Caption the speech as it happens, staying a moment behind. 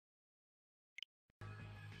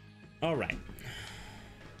All right.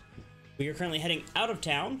 We are currently heading out of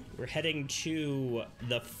town. We're heading to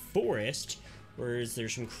the forest, where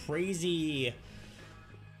there's some crazy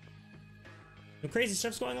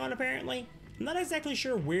stuff's going on, apparently. I'm not exactly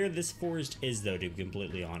sure where this forest is, though, to be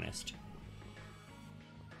completely honest.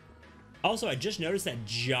 Also, I just noticed that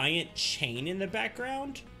giant chain in the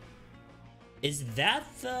background. Is that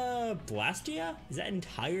the Blastia? Is that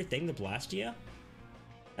entire thing the Blastia?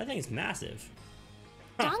 That thing is massive.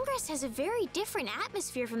 Dawngrest has a very different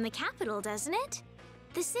atmosphere from the capital, doesn't it?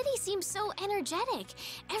 The city seems so energetic.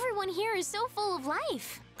 Everyone here is so full of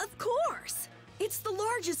life. Of course! It's the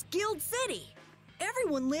largest guild city.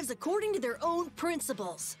 Everyone lives according to their own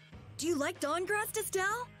principles. Do you like Dawngrest,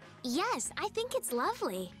 Estelle? Yes, I think it's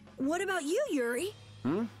lovely. What about you, Yuri?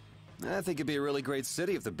 I think it'd be a really great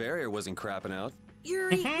city if the barrier wasn't crapping out.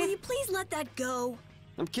 Yuri, will you please let that go?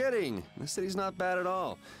 I'm kidding. The city's not bad at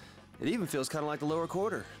all. It even feels kind of like the lower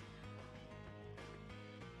quarter.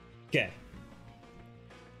 Okay.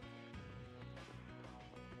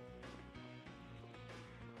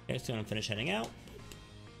 Okay, so I'm finish heading out.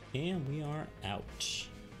 And we are out.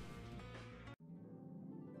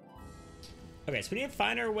 Okay, so we need to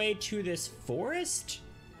find our way to this forest?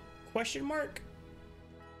 Question mark?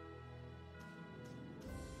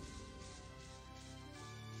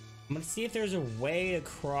 I'm gonna see if there's a way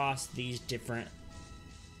across these different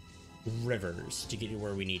rivers to get to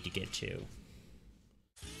where we need to get to.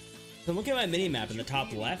 So I'm looking at my mini map in the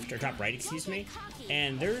top left, or top right, excuse me,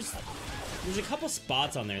 and there's a couple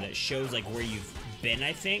spots on there that shows like where you've been,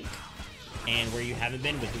 I think, and where you haven't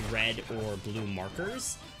been with red or blue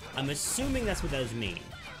markers. I'm assuming that's what those mean.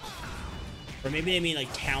 Or maybe they mean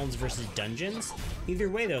like towns versus dungeons. Either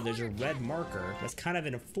way though, there's a red marker that's kind of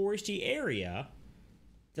in a foresty area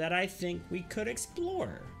that I think we could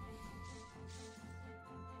explore.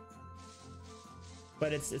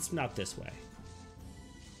 But it's not this way.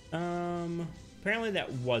 Apparently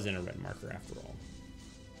that wasn't a red marker after all.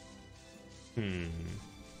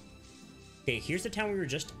 Okay, here's the town we were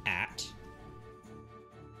just at.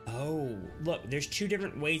 Oh, look, there's two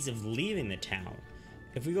different ways of leaving the town.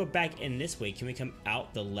 If we go back in this way, can we come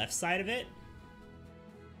out the left side of it?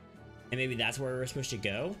 And maybe that's where we're supposed to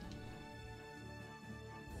go?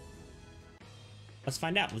 Let's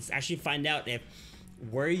find out. Let's actually find out if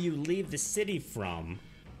where you leave the city from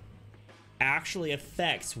actually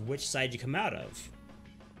affects which side you come out of.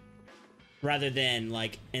 Rather than,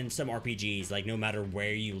 like, in some RPGs, like, no matter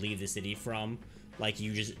where you leave the city from, like,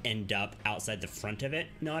 you just end up outside the front of it.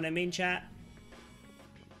 Know what I mean, chat?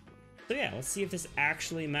 So yeah, let's see if this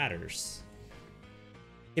actually matters.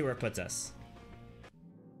 See where it puts us.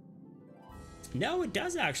 No, it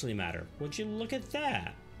does actually matter. Would you look at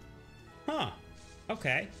that? Huh.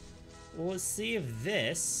 Okay. Well, let's see if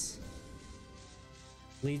this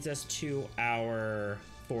leads us to our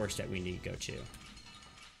forest that we need to go to.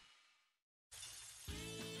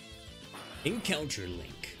 Encounter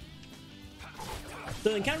link.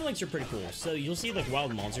 So encounter links are pretty cool. So you'll see like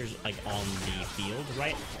wild monsters like on the field,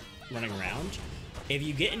 right? Running around. If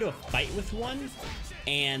you get into a fight with one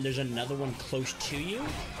and there's another one close to you,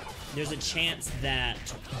 there's a chance that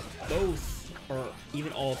both or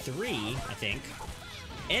even all three, I think,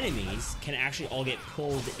 enemies can actually all get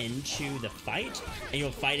pulled into the fight, and you're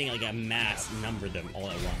fighting like a mass number of them all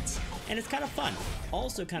at once. And it's kind of fun.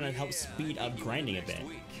 Also kind of helps speed up grinding a bit.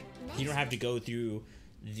 You don't have to go through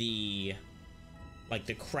the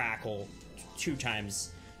crackle 2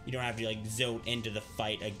 times. You don't have to like zone into the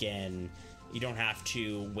fight again. You don't have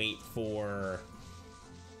to wait for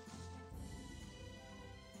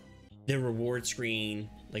the reward screen,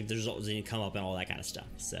 like the results didn't come up and all that kind of stuff.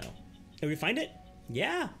 So, did we find it?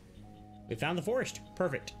 Yeah, we found the forest.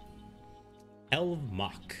 Perfect.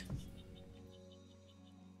 Elmok.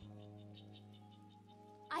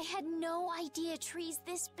 I had no idea trees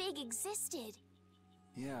this big existed.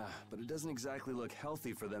 Yeah, but it doesn't exactly look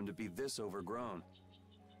healthy for them to be this overgrown.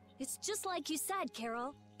 It's just like you said,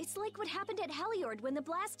 Carol. It's like what happened at Heliord when the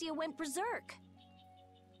Blastia went berserk.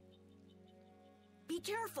 Be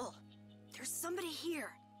careful. There's somebody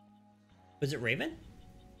here. Was it Raven?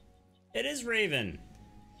 It is Raven.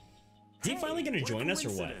 Is he finally going to join us or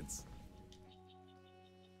what?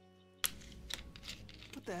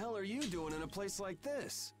 What the hell are you doing in a place like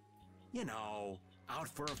this? You know, out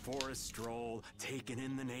for a forest stroll, taking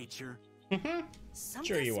in the nature. Something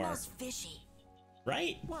Sure you are. smells fishy.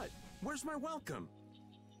 Right? What? Where's my welcome?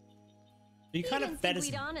 You kind of fed us.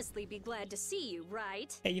 We'd honestly be glad to see you,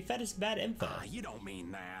 right? Hey, you fed us bad info. You don't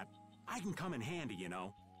mean that. I can come in handy, you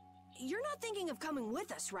know. You're not thinking of coming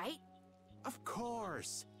with us, right? Of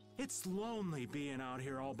course. It's lonely being out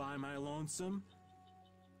here all by my lonesome.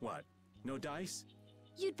 What? No dice?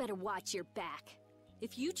 You'd better watch your back.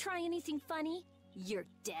 If you try anything funny, you're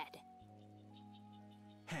dead.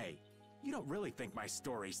 Hey, you don't really think my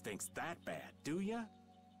story stinks that bad, do ya?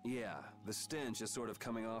 Yeah, the stench is sort of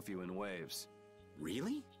coming off you in waves.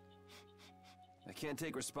 Really? I can't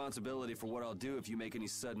take responsibility for what I'll do if you make any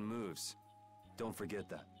sudden moves. Don't forget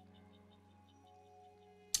that.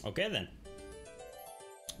 Okay, then.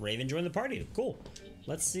 Raven joined the party. Cool.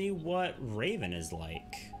 Let's see what Raven is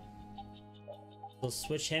like. We'll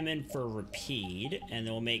switch him in for Repeat, and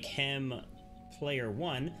then we'll make him player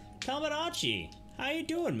 1. Tamarachi, how you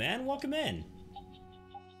doing, man? Welcome in.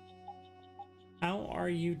 How are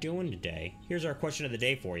you doing today? Here's our question of the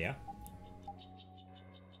day for you.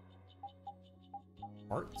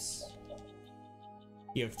 Arts.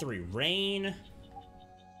 You have 3: Rain,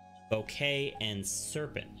 Bouquet, and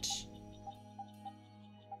Serpent.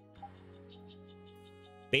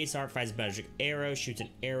 Base art fires a magic arrow, shoots an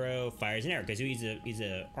arrow, fires an arrow, because he's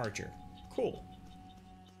a archer. Cool.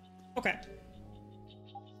 Okay.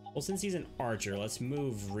 Well, since he's an archer, let's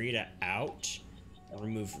move Rita out and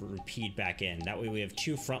remove Repeat back in. That way we have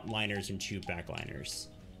 2 frontliners and 2 backliners.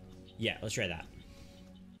 Yeah, let's try that.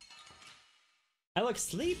 I look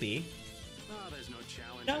sleepy. Oh, there's no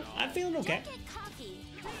challenge No, at all. I'm feeling okay. Don't get cocky.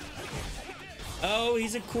 Oh,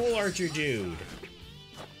 he's a cool archer dude.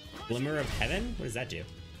 Glimmer of Heaven? What does that do?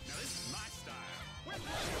 This is my style.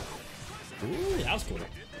 Ooh, that was cool.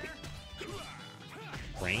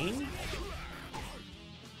 Rain?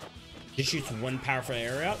 Just shoots 1 powerful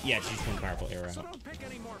arrow out? Yeah, it shoots 1 powerful arrow So out. don't pick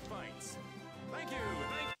any more fights. Thank you.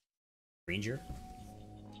 Ranger?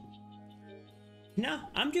 No,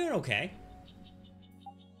 I'm doing okay.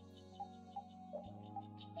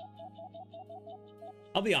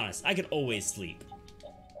 I'll be honest, I could always sleep.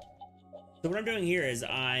 So what I'm doing here is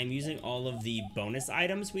I'm using all of the bonus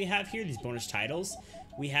items we have here, these bonus titles.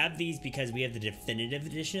 We have these because we have the definitive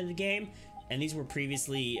edition of the game, and these were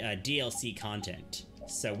previously DLC content.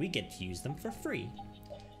 So we get to use them for free.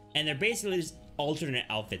 And they're basically just alternate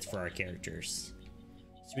outfits for our characters.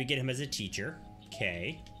 So we get him as a teacher.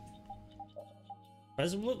 Okay.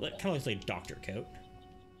 Kind of looks like a doctor coat.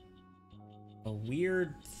 A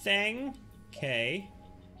weird thing. Okay.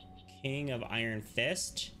 King of Iron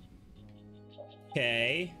Fist.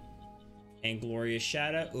 Okay. And Glorious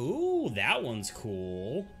Shadow. Ooh, that one's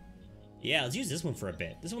cool. Yeah, let's use this one for a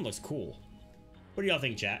bit. This one looks cool. What do y'all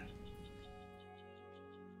think, chat?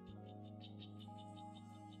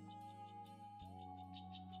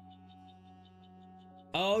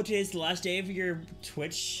 Oh, today's the last day of your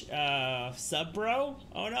Twitch sub, bro?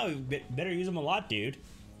 Oh no, you better use them a lot, dude.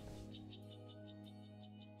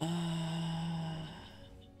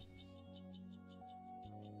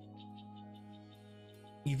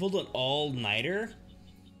 You pulled an all-nighter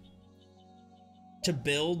to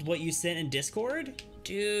build what you sent in Discord?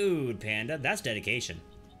 Dude, Panda, that's dedication.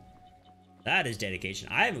 That is dedication.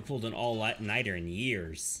 I haven't pulled an all-nighter in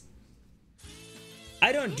years.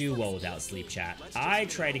 I don't do well without sleep, chat. I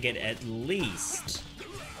try to get at least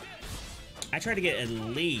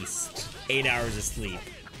 8 hours of sleep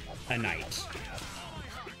a night.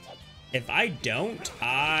 If I don't,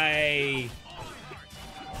 I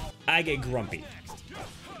get grumpy.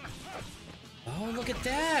 Oh, look at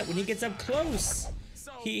that! When he gets up close,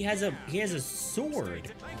 he has a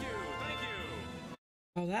sword. Thank you.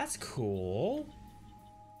 Oh, that's cool.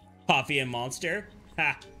 Coffee and Monster.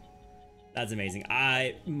 Ha! That's amazing.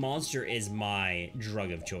 Monster is my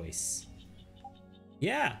drug of choice.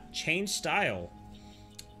 Yeah, change style.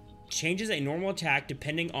 Changes a normal attack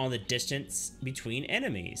depending on the distance between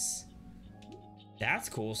enemies. That's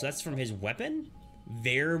cool. So that's from his weapon?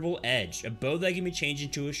 Variable edge. A bow that can be changed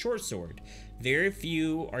into a short sword. Very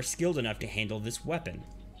few are skilled enough to handle this weapon.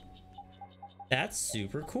 That's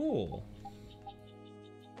super cool.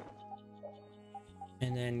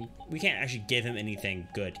 And then we can't actually give him anything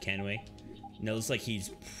good, can we? No, it looks like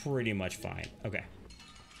he's pretty much fine. Okay.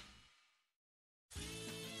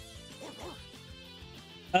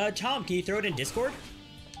 Tom, can you throw it in Discord?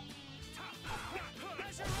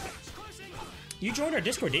 You joined our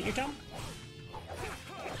Discord, didn't you, Tom?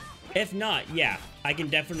 If not, yeah, I can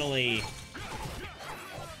definitely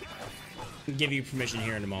give you permission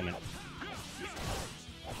here in a moment.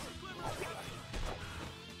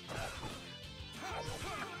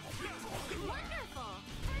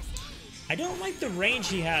 I don't like the range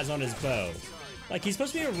he has on his bow. Like, he's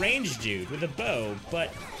supposed to be a ranged dude with a bow, but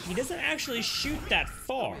he doesn't actually shoot that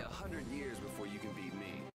far. 100 years before you can beat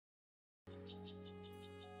me.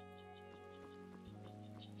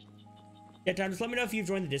 Yeah, Tom, just let me know if you've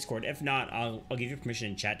joined the Discord. If not, I'll give you permission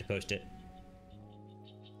in chat to post it.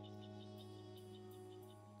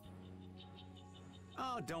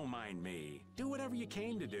 Oh, don't mind me. Do whatever you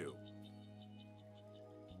came to do.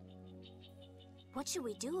 What should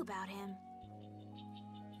we do about him?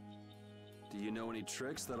 Do you know any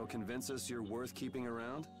tricks that'll convince us you're worth keeping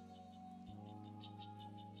around?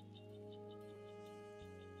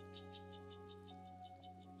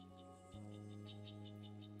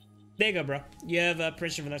 There you go, bro. You have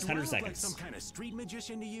permission for the next Do I 100 look like seconds. some kind of street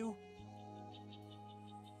magician to you?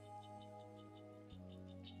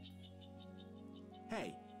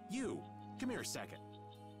 Hey, you. Come here a second.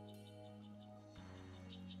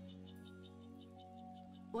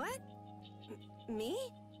 What? Me?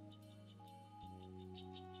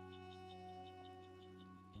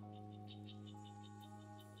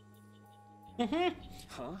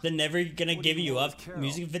 Huh? The Never Gonna What do Give you You want Up with Carol?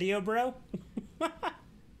 music video, bro? Ah!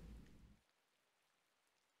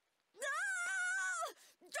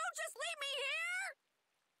 Don't just leave me here!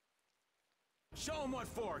 Show him what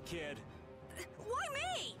for, kid. Why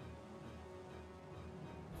me?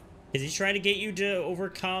 Is he trying to get you to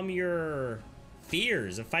overcome your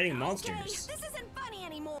fears of fighting Okay, monsters? this isn't funny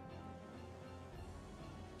anymore.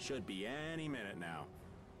 Should be any minute now.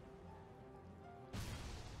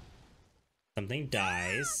 Something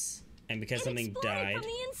dies, and because It something exploded died, from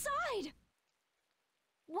the inside.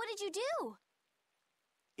 What did you do?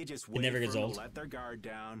 You just It wait never for gets them old. to let their guard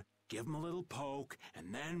down, give them a little poke,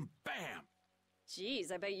 and then bam!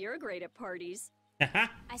 Jeez, I bet you're great at parties. I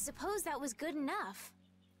suppose that was good enough.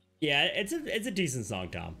 yeah, it's a decent song,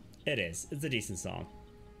 Tom. It is. It's a decent song.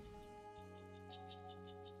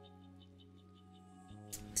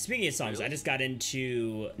 Speaking of songs, I just got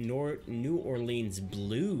into New Orleans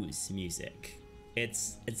blues music.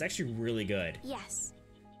 It's actually really good. Yes.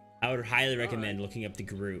 I would highly recommend looking up the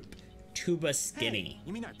group Tuba Skinny. Hey,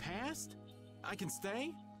 you mean I passed? I can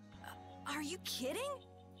stay? Are you kidding?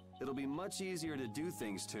 It'll be much easier to do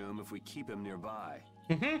things to him if we keep him nearby.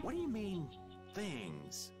 What do you mean,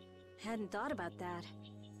 things? Hadn't thought about that.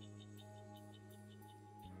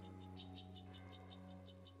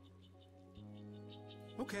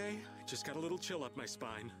 Okay, just got a little chill up my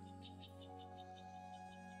spine.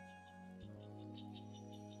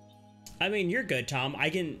 I mean, you're good, Tom. I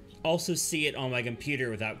can also see it on my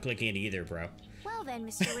computer without clicking it either, bro. Well then,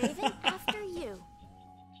 Mr. Raven, after you.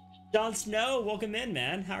 Jon Snow, welcome in,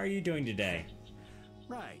 man. How are you doing today?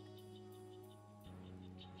 Right.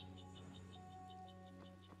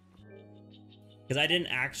 Because I didn't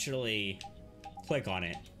actually click on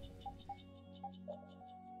it.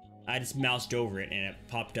 I just moused over it and it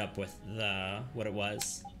popped up with what it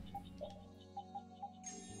was.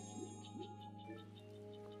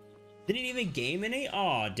 Didn't even game any?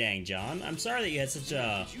 Aw, dang, John. I'm sorry that you had such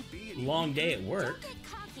a long day at work. Don't get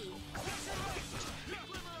cocky.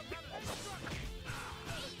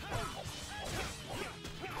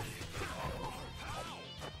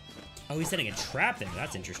 Oh, he's setting a trap there.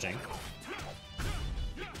 That's interesting.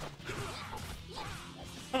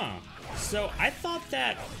 Huh. So I thought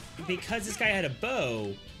that because this guy had a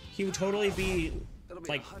bow, he would totally be It'll be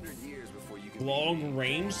like 100 years before you can long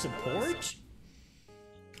range support.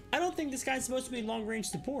 I don't think this guy's supposed to be long range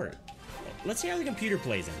support. Let's see how the computer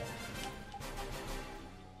plays him.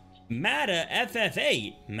 Mata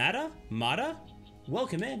FF8. Mata?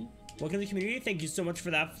 Welcome in. Welcome to the community. Thank you so much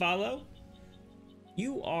for that follow.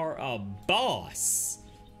 You are a boss.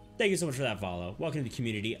 Thank you so much for that follow. Welcome to the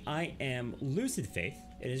community. I am LucidFaith.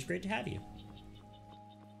 It is great to have you.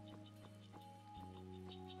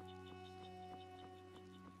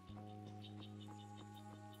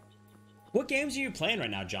 What games are you playing right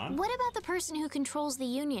now, John? What about the person who controls the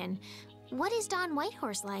Union? What is Don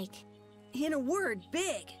Whitehorse like? In a word,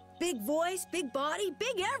 big. Big voice, big body,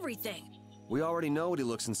 big everything. We already know what he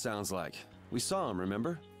looks and sounds like. We saw him,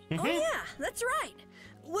 remember? Oh yeah, that's right.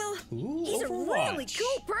 Well, Ooh, he's a really Overwatch.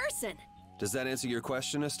 cool person. Does that answer your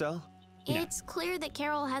question, Estelle? Yeah. It's clear that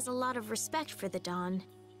Carol has a lot of respect for the Don.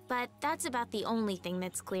 But that's about the only thing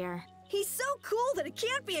that's clear. He's so cool that it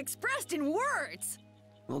can't be expressed in words.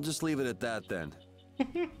 We'll just leave it at that then.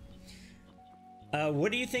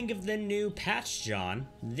 What do you think of the new patch, John?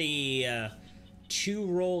 The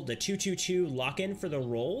 222 lock-in for the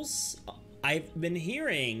rolls? I've been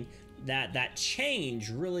hearing that that change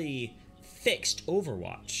really fixed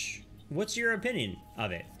Overwatch. What's your opinion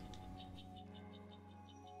of it?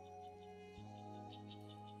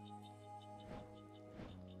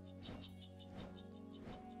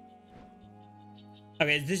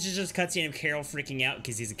 Okay, this is just a cutscene of Carol freaking out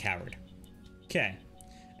because he's a coward. Okay.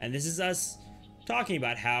 And this is us talking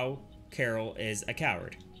about how Carol is a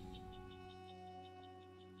coward.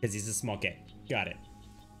 Because he's a small kid. Got it.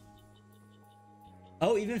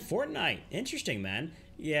 Oh, even Fortnite. Interesting, man.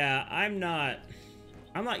 Yeah, I'm not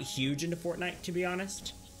I'm not huge into Fortnite, to be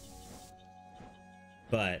honest.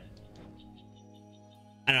 But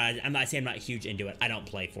I don't know, I'm not saying I'm not huge into it. I don't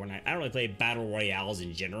play Fortnite. I don't really play battle royales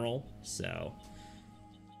in general, so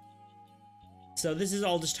this is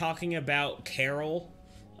all just talking about Carol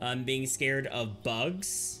being scared of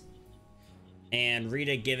bugs and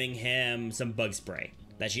Rita giving him some bug spray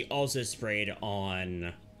that she also sprayed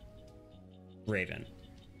on Raven.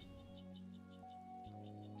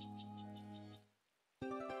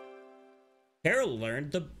 Carol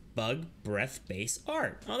learned the bug breath base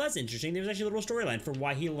art. Oh, that's interesting. There's actually a little storyline for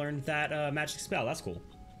why he learned that magic spell. That's cool.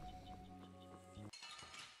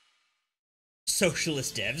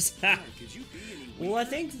 Socialist devs. Well, I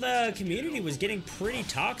think the community was getting pretty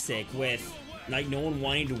toxic with like no one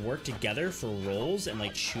wanting to work together for roles and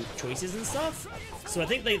like choices and stuff. So I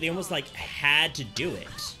think they almost like had to do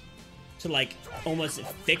it to like almost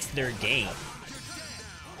fix their game.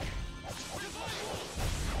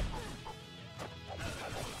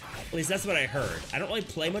 At least that's what I heard. I don't really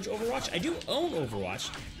play much Overwatch. I do own Overwatch.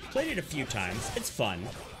 Played it a few times. It's fun.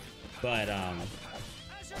 But,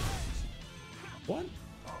 what?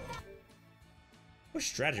 What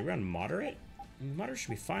strategy? We're on moderate? Moderate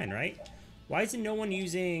should be fine, right? Why isn't no one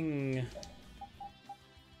using...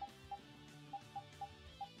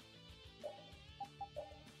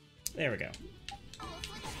 There we go.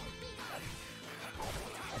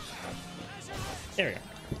 There we go.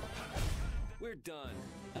 We're done.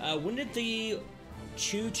 When did the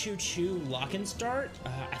 222 lock-in start?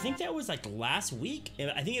 I think that was like last week.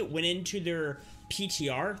 I think it went into their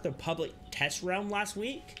PTR, the public test round last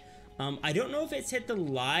week. I don't know if it's hit the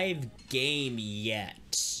live game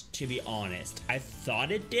yet, to be honest. I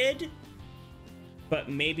thought it did, but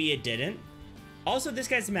maybe it didn't. Also, this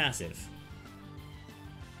guy's massive.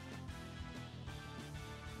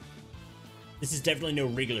 This is definitely no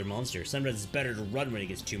regular monster. Sometimes it's better to run when it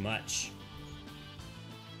gets too much.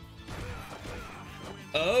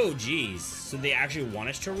 Oh, geez. So they actually want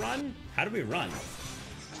us to run? How do we run?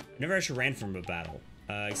 Never actually ran from a battle.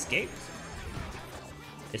 Escape?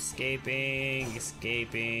 Escaping,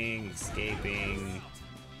 escaping, escaping.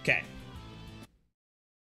 Okay.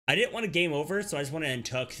 I didn't want a game over, so I just went and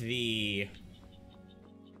took the...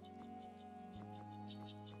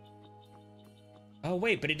 Oh,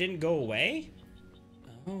 wait, but it didn't go away?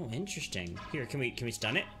 Oh, interesting. Here, can we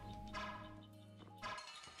stun it?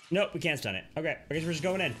 Nope, we can't stun it. Okay, I guess we're just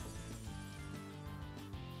going in.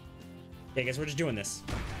 Yeah, I guess we're just doing this.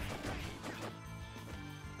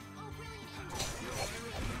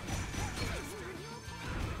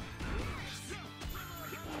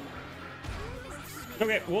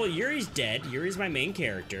 Okay, well, Yuri's dead. Yuri's my main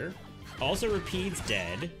character. Also, Rapide's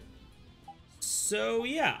dead. So,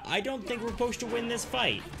 yeah, I don't think we're supposed to win this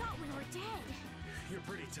fight. I thought we were dead. You're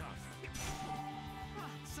pretty tough.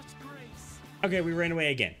 Such grace. Okay, we ran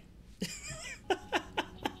away again.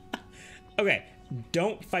 Okay,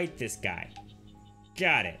 don't fight this guy.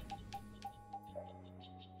 Got it.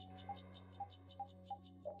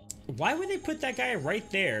 Why would they put that guy right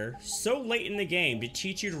there so late in the game to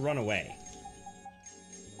teach you to run away?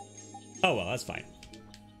 Oh well, that's fine.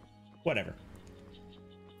 Whatever.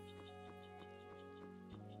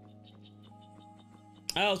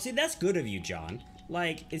 Oh, see, that's good of you, John.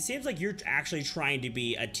 Like, it seems like you're actually trying to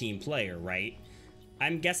be a team player, right?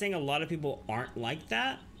 I'm guessing a lot of people aren't like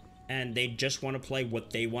that, and they just want to play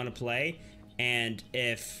what they want to play, and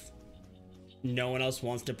if no one else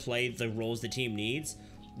wants to play the roles the team needs,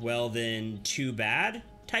 well then, too bad,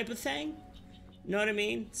 type of thing. Know what I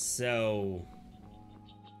mean? So,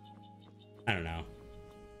 I don't know.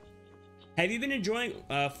 Have you been enjoying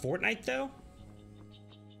Fortnite, though?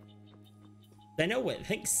 I know I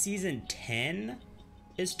think season 10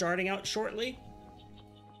 is starting out shortly.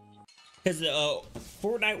 Because the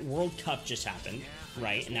Fortnite World Cup just happened,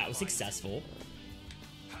 right? And that was successful.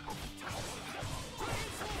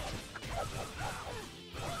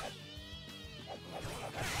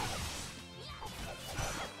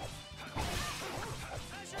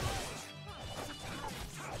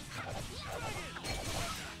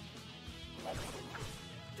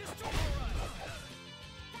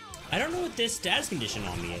 I don't know what this status condition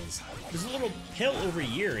on me is. There's a little pill over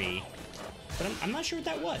Yuri, but I'm not sure what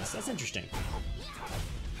that was. That's interesting.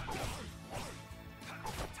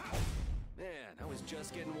 Man, I was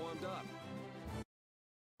just getting warmed up.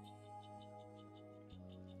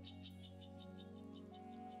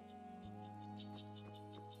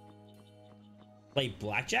 Play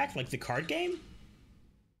blackjack, like the card game?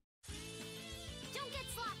 Don't get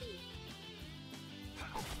sloppy.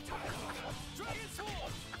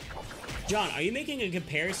 John, are you making a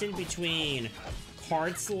comparison between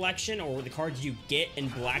card selection or the cards you get in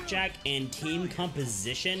Blackjack and team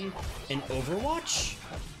composition in Overwatch?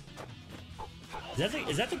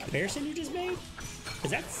 Is that the comparison you just made?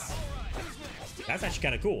 Because that's actually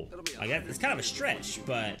kind of cool. Like it's kind of a stretch,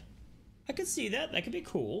 but I could see that. That could be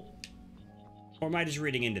cool. Or am I just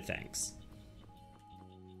reading into things?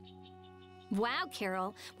 Wow,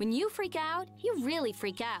 Carol, when you freak out, you really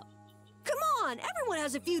freak out. Come on, everyone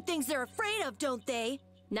has a few things they're afraid of, don't they?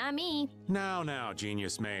 Not me. Now,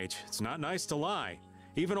 Genius Mage. It's not nice to lie.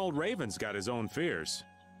 Even old Raven's got his own fears.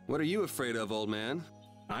 What are you afraid of, old man?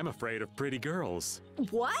 I'm afraid of pretty girls.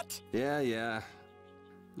 What? Yeah.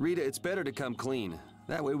 Rita, it's better to come clean.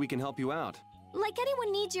 That way we can help you out. Like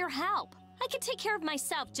anyone needs your help. I can take care of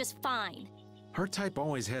myself just fine. Her type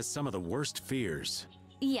always has some of the worst fears.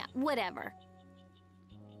 Yeah, whatever.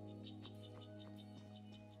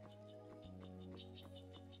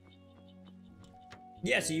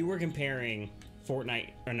 Yeah, so you were comparing Fortnite,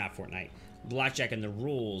 or not Fortnite, Blackjack and the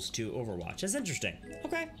rules to Overwatch. That's interesting.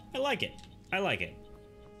 Okay, I like it. I like it.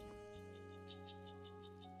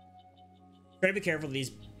 Try to be careful.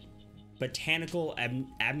 These botanical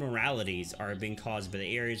abnormalities are being caused by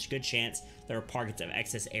the area. There's a good chance there are pockets of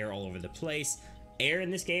excess air all over the place. Air in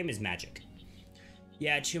this game is magic.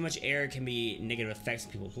 Yeah, too much air can be negative effects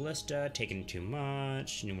on people's ballista. Taking too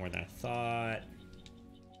much. Knew more than I thought.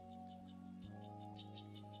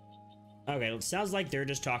 Okay, it sounds like they're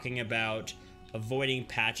just talking about avoiding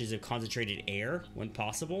patches of concentrated air when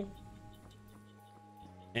possible.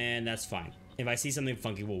 And that's fine. If I see something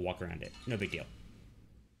funky, we'll walk around it. No big deal.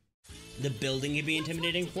 The building can be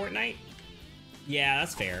intimidating Fortnite? Yeah,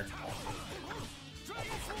 that's fair.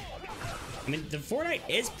 I mean, the Fortnite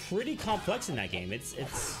is pretty complex in that game.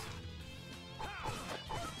 It's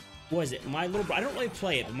what is it? I don't really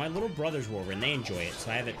play it, but my little brothers were over and they enjoy it,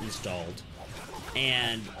 so I have it installed.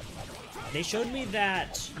 And they showed me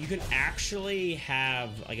that you can actually have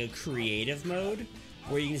like a creative mode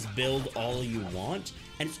where you can just build all you want.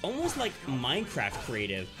 And it's almost like Minecraft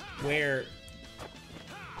creative, where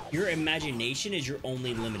your imagination is your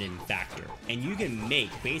only limiting factor. And you can make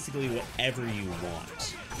basically whatever you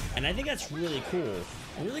want. And I think that's really cool.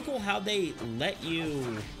 Really cool how they let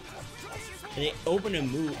you... They open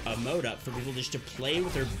a mode up for people just to play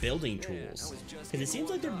with their building tools. Because it seems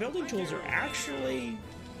like their building tools are actually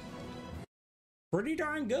pretty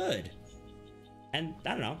darn good. And I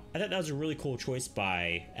don't know. I thought that was a really cool choice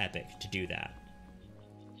by Epic to do that.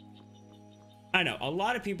 I know, a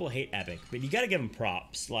lot of people hate Epic, but you gotta give them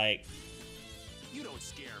props. Like, You don't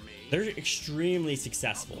scare me. they're extremely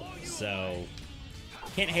successful, so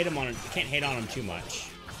can't hate on them too much.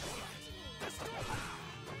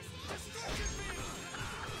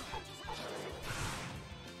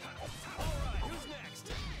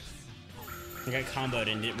 I got comboed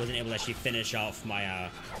and it wasn't able to actually finish off my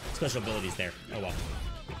special abilities there. Oh well.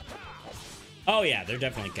 Oh yeah, they're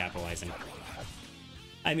definitely capitalizing.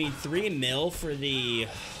 I mean, 3 mil for the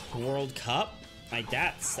World Cup? Like,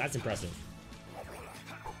 that's impressive.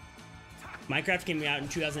 Minecraft came out in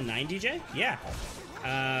 2009, DJ? Yeah.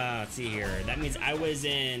 Let's see here. That means I was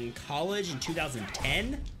in college in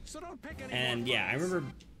 2010. So don't pick any And yeah, I remember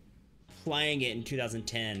playing it in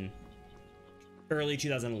 2010, early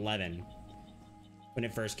 2011, when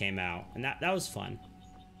it first came out. And that was fun.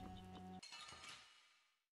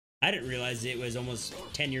 I didn't realize it was almost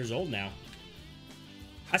 10 years old now.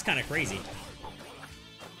 That's kind of crazy.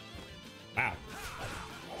 Wow.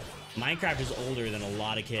 Minecraft is older than a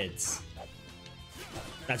lot of kids.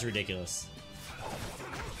 That's ridiculous.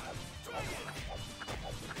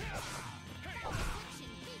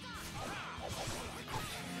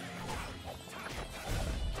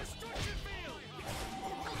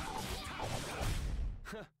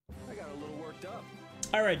 I got a little worked up.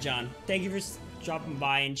 All right, John. Thank you for dropping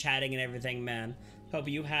by and chatting and everything, man. Hope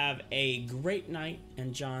you have a great night.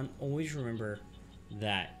 And John, always remember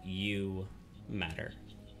that you matter.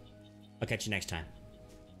 I'll catch you next time.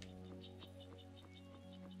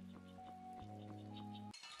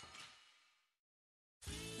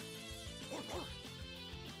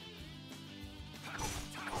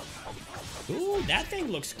 Ooh, that thing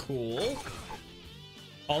looks cool.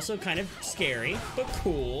 Also kind of scary, but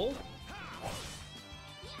cool.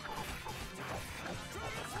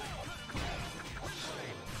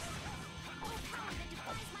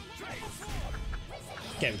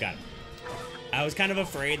 Okay, we got it. I was kind of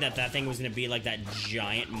afraid that that thing was going to be like that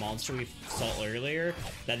giant monster we saw earlier.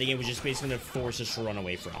 That the game was just basically going to force us to run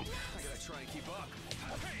away from. I gotta try and keep up.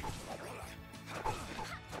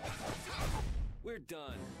 We're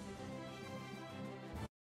done.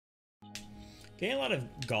 Getting a lot of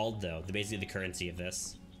gold though, basically the currency of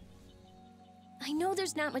this. I know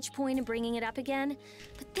there's not much point in bringing it up again,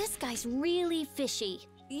 but this guy's really fishy.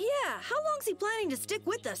 Yeah, how long's he planning to stick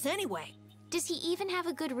with us anyway? Does he even have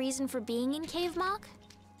a good reason for being in Cave Mock?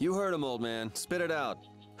 You heard him, old man. Spit it out.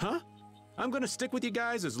 Huh? I'm gonna stick with you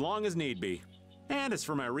guys as long as need be. And as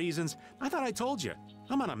for my reasons, I thought I told you.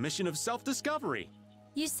 I'm on a mission of self-discovery.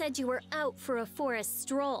 You said you were out for a forest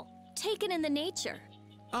stroll, taken in the nature.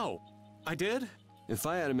 Oh, I did? If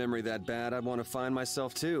I had a memory that bad, I'd want to find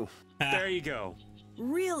myself too. There you go.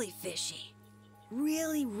 Really fishy.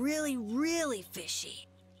 Really, really, really fishy.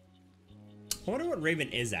 I wonder what Raven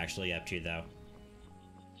is actually up to, though.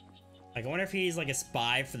 Like, I wonder if he's like a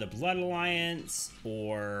spy for the Blood Alliance,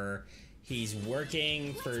 or he's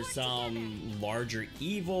working for some larger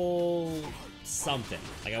evil something.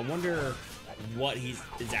 Like, I wonder what is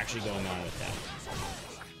actually going on with that.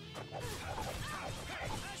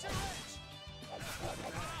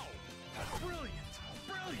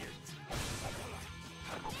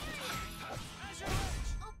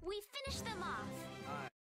 We finished them off.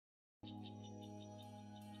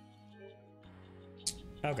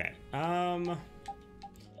 Okay, I'm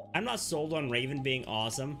not sold on Raven being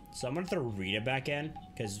awesome, so I'm gonna throw Rita back in,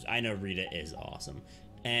 because I know Rita is awesome.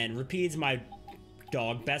 And Rapide's my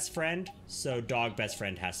dog best friend, so dog best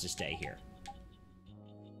friend has to stay here.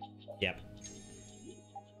 Yep.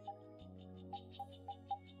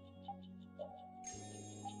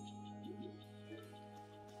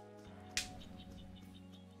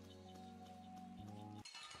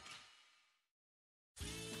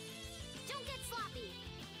 Don't get sloppy.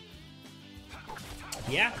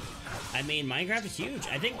 Yeah, I mean, Minecraft is huge.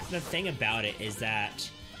 I think the thing about it is that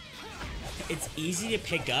it's easy to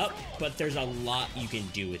pick up, but there's a lot you can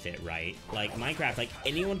do with it, right? Like, Minecraft, like,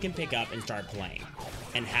 anyone can pick up and start playing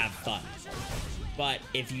and have fun. But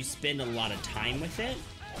if you spend a lot of time with it,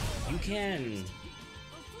 you can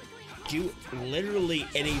do literally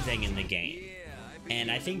anything in the game.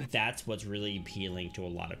 And I think that's what's really appealing to a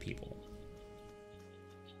lot of people.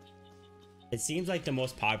 It seems like the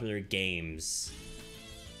most popular games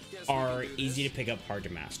are easy to pick up, hard to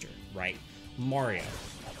master, right? Mario.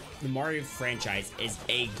 The Mario franchise is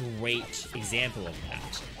a great example of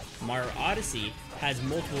that. Mario Odyssey has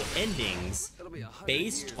multiple endings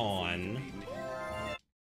based on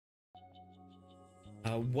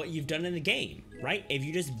what you've done in the game, right? If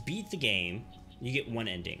you just beat the game, you get one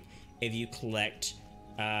ending. If you collect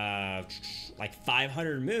like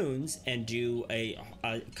 500 moons and do a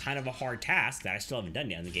kind of a hard task that I still haven't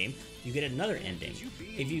done yet in the game, you get another ending.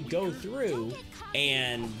 If you go through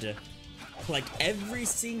and collect every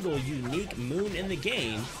single unique moon in the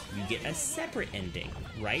game, you get a separate ending,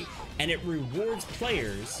 right? And it rewards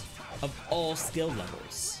players of all skill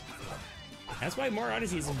levels. That's why Mario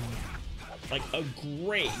Odyssey is like a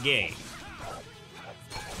great game.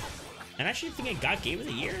 And I actually think it got Game of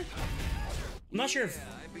the Year. I'm not sure if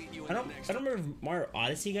I don't remember if Mario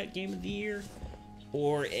Odyssey got Game of the Year,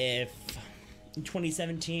 or if in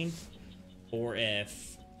 2017, or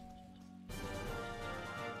if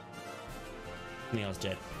something else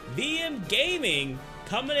did. VM Gaming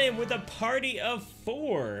coming in with a party of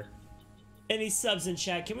 4. Any subs in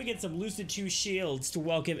chat? Can we get some Lucid 2 shields to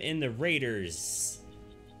welcome in the Raiders?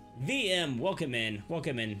 VM, welcome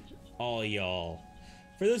in all y'all.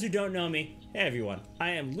 For those who don't know me, hey everyone,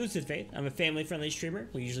 I am LucidFaith. I'm a family-friendly streamer.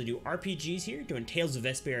 We usually do RPGs here, doing Tales of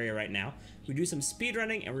Vesperia right now. We do some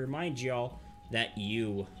speedrunning and remind y'all that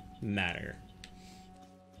you matter.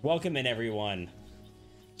 Welcome in, everyone.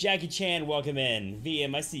 Jackie Chan, welcome in.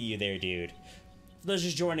 VM, I see you there, dude. For those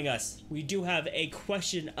just joining us, we do have a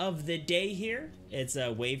question of the day here. It's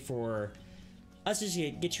a way for us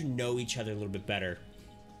to get to know each other a little bit better.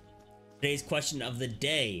 Today's question of the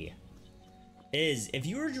day is, if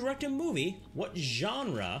you were to direct a movie, what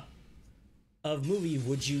genre of movie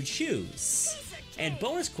would you choose? And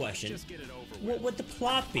bonus question, what would the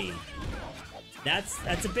plot be? That's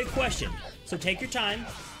a big question. So take your time,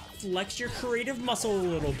 flex your creative muscle a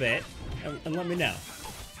little bit, and let me know.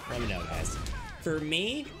 Let me know, guys. For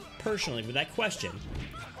me, personally, with that question,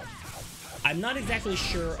 I'm not exactly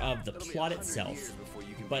sure of the plot itself,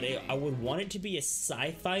 but I would want it to be a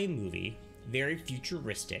sci-fi movie, very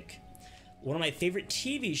futuristic. One of my favorite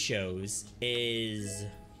TV shows is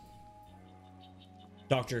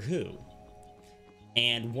Doctor Who.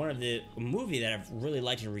 And one of the movie that I've really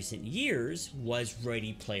liked in recent years was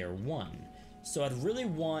Ready Player One. So I'd really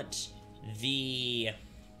want the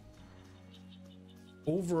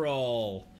overall